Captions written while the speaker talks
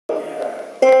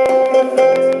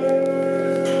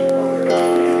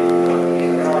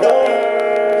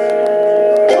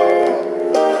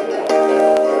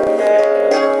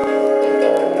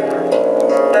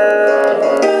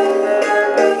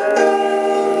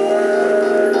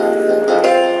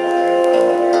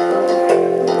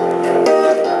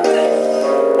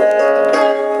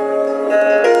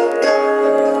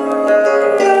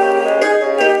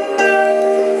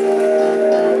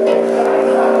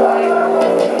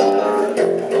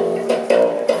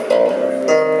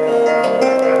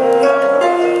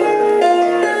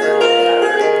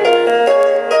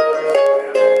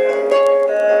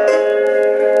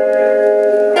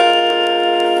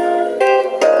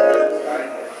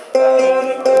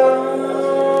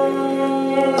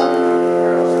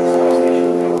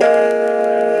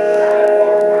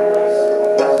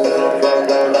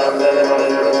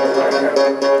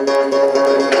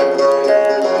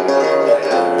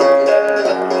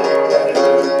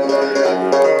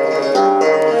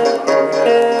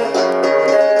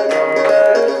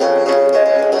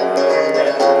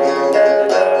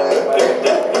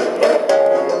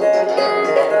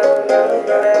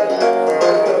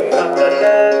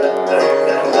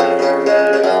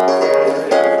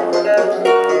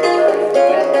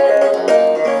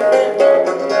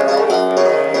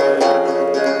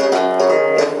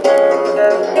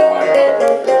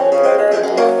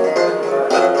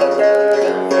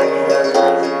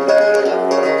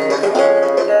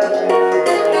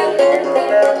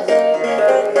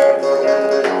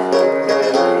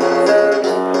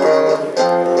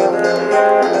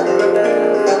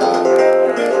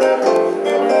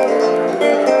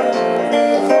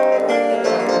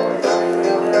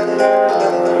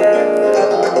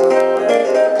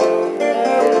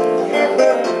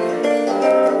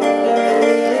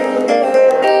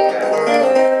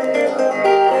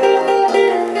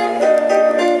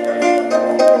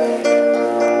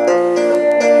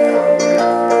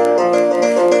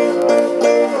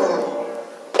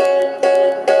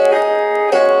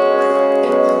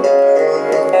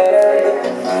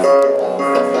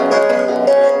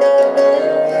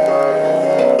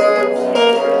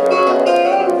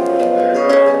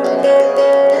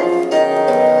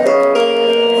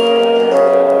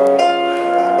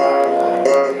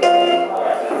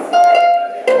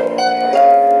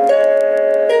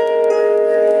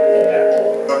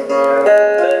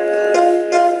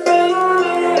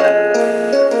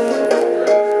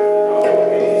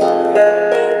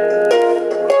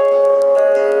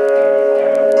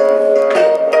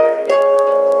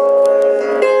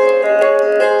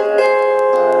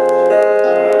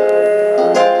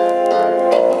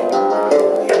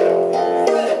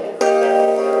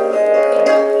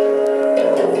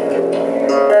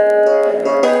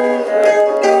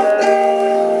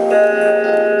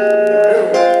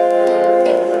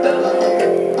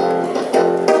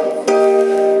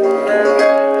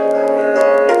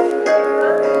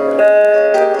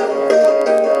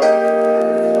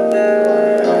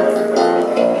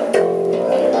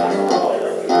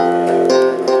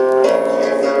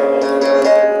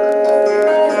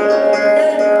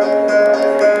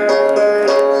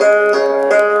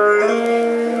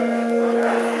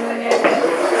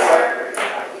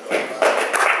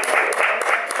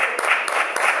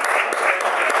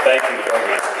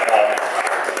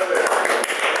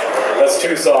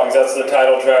two songs. That's the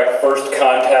title track, First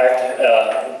Contact.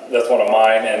 That's one of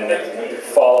mine. And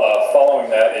following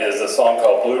that is a song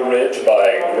called Blue Ridge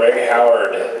by Greg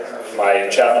Howard, my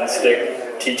Chapman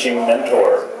stick teaching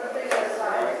mentor.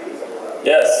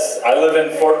 Yes, I live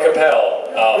in Fort Capel.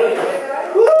 I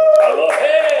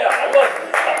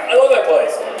love that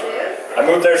place. I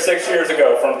moved there 6 years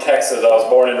ago from Texas. I was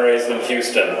born and raised in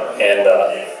Houston, and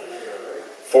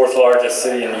fourth largest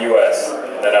city in the U.S.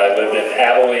 Then I lived in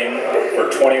Abilene for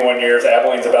 21 years.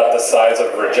 Abilene's about the size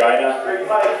of Regina,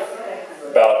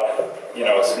 about, you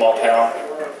know, a small town.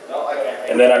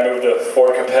 And then I moved to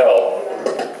Fort Capel.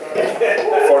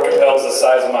 Fort Capel's the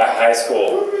size of my high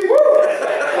school,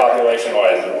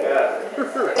 population-wise.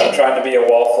 I'm trying to be a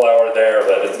wallflower there,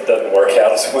 but it doesn't work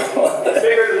out as well. It's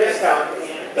bigger than this town.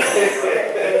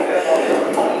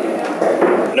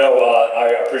 No, I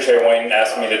appreciate Wayne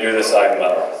asking me to do this.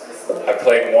 I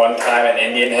played one time in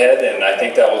Indian Head, and I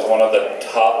think that was one of the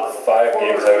top 5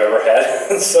 gigs I've ever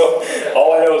had. So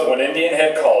all I know is when Indian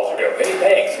Head calls, you go, hey,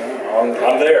 thanks.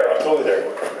 I'm there. I'm totally there.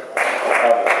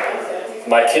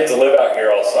 My kids live out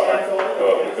here all summer.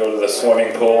 We go to the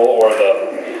swimming pool, or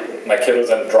my kid was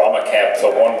in drama camp,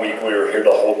 so one week we were here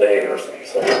the whole day or something.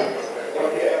 So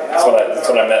that's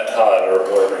when I met Todd, or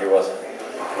wherever he was,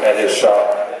 at his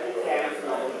shop.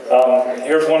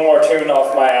 Here's one more tune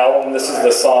off my album. This is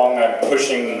the song I'm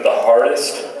pushing the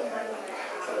hardest.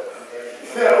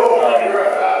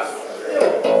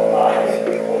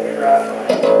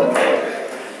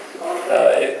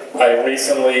 I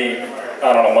recently,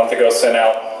 I don't know, a month ago, sent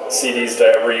out CDs to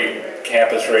every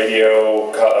campus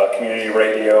radio, community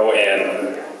radio,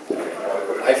 and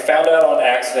I found out on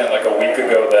accident like a week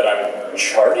ago that I'm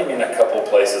charting in a couple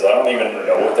places. I don't even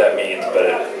know what that means, but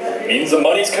it means the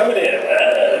money's coming in.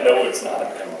 No, it's not.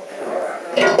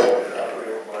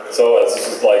 So this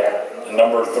is like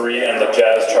number 3 in the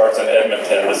jazz charts in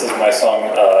Edmonton. This is my song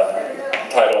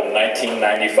titled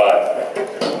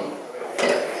 1995.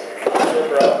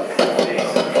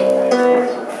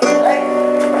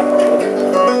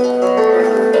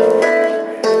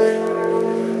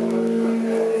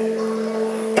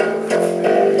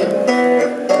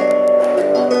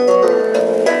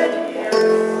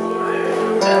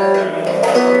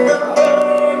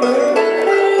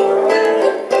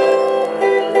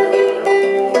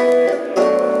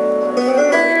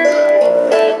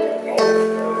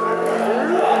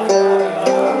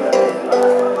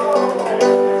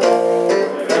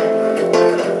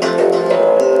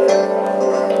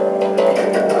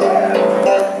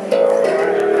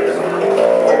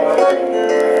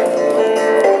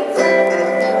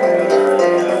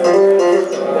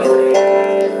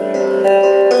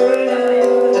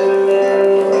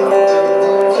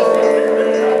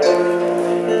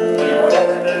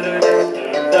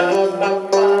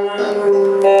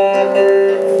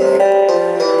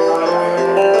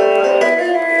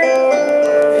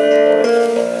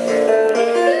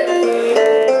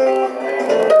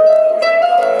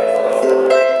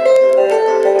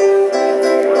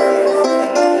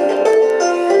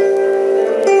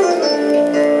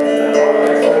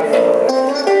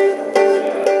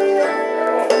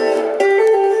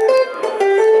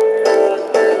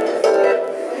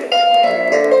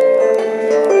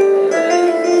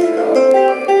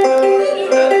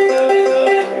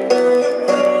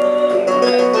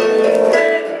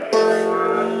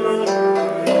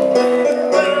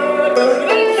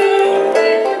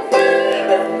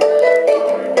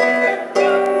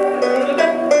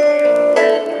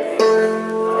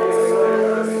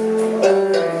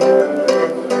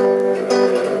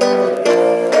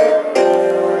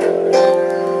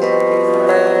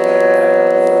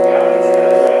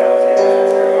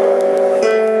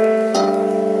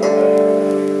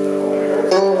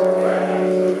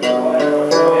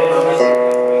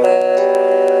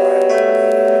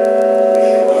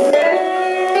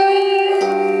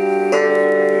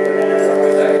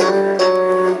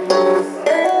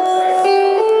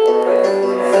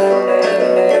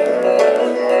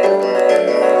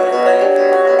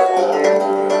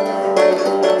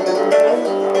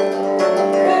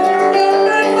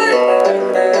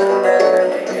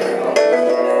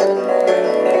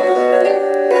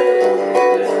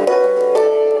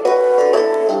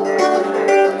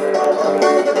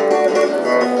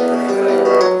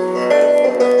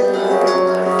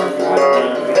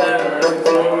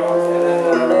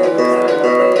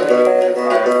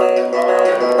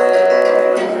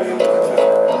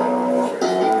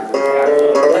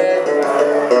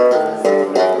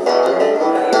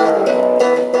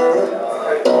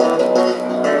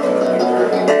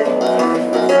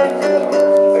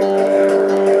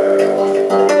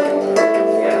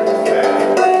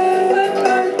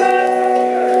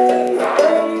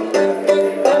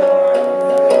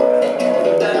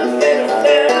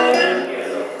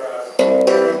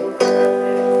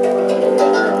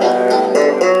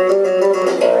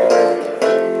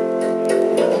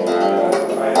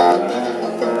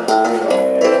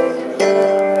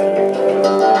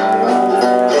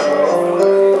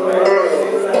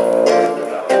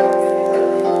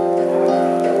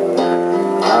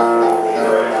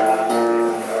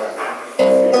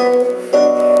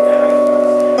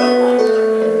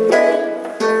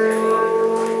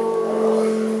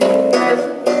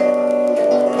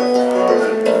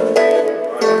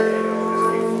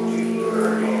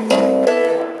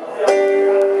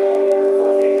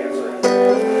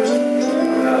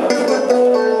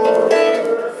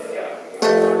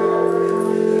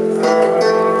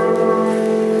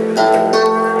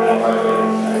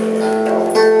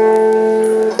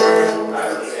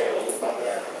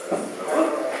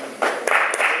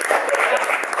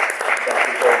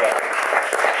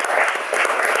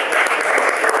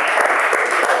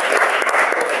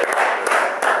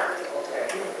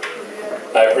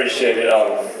 appreciate it.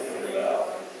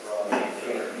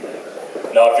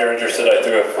 Now, if you're interested, I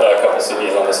threw a couple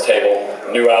CDs on this table.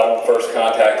 New album, First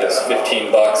Contact, is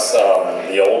 $15.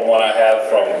 The old one I have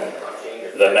from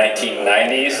the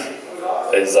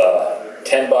 1990s is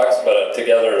 $10, but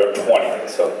together they're 20.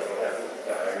 So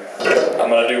I'm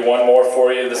gonna do one more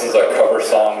for you. This is a cover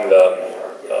song that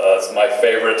it's my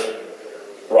favorite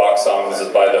rock song. This is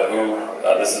by The Who.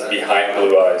 This is Behind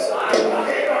Blue Eyes.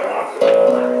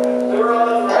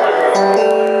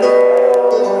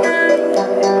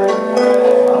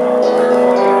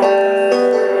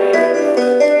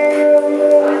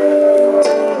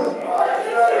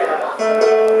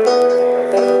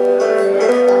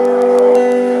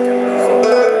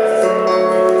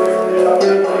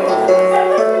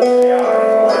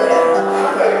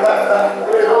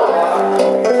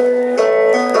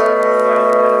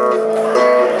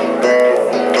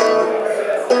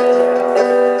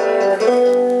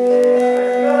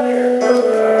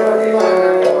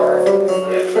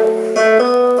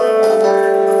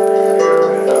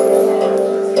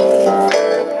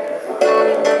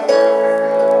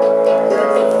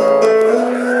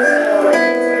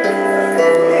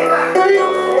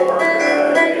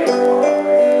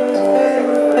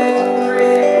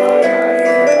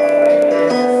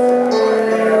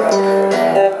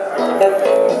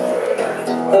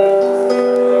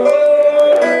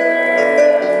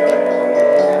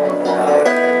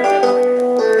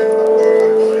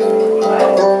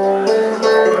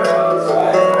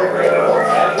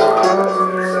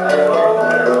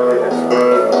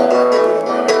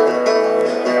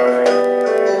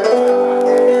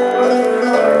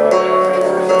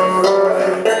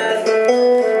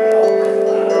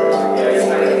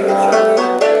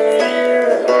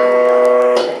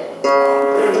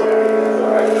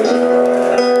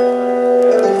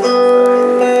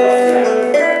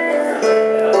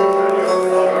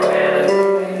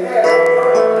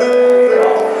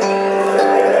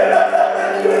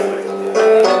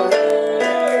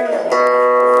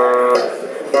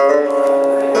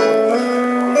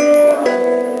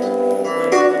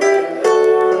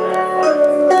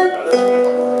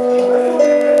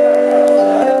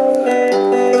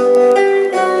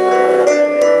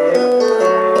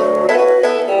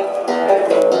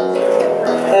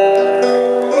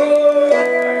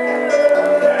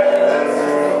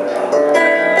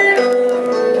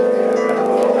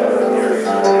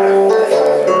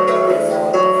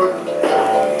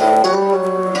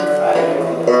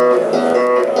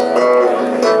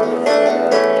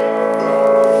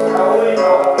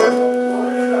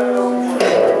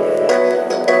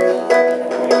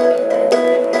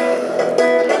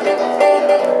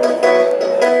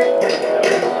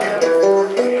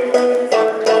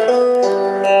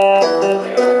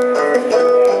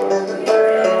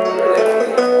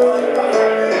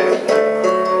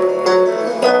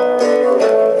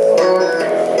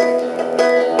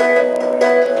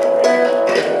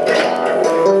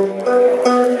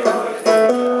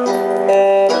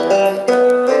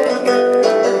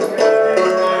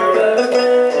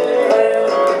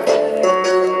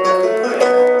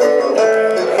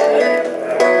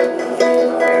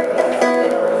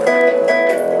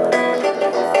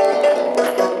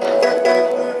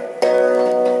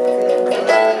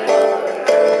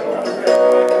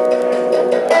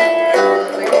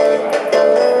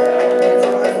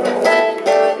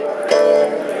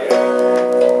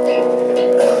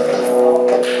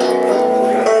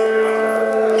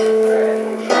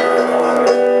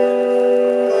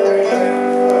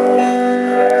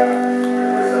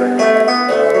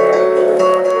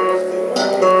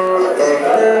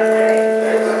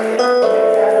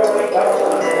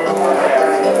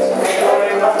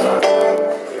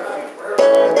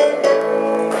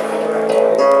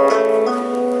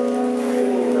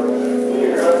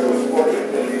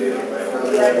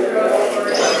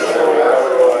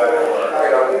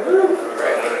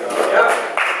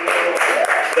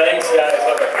 Thanks, guys.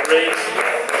 Have a great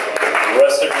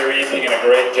rest of your evening and a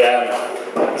great jam.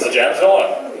 Is the jam still on?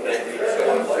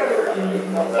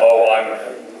 Oh,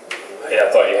 yeah, I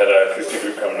thought you had an acoustic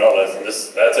group coming. No, that's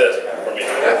it for me.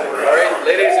 All right,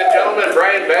 ladies and gentlemen,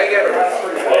 Brian Baggett. Don't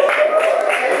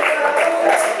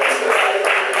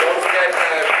forget,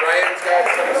 Brian's got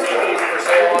some CDs for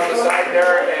sale on the side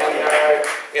there, and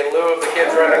in lieu of the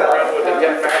kids running around with a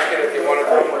gift basket, if you want to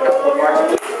throw them a couple of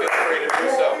bucks.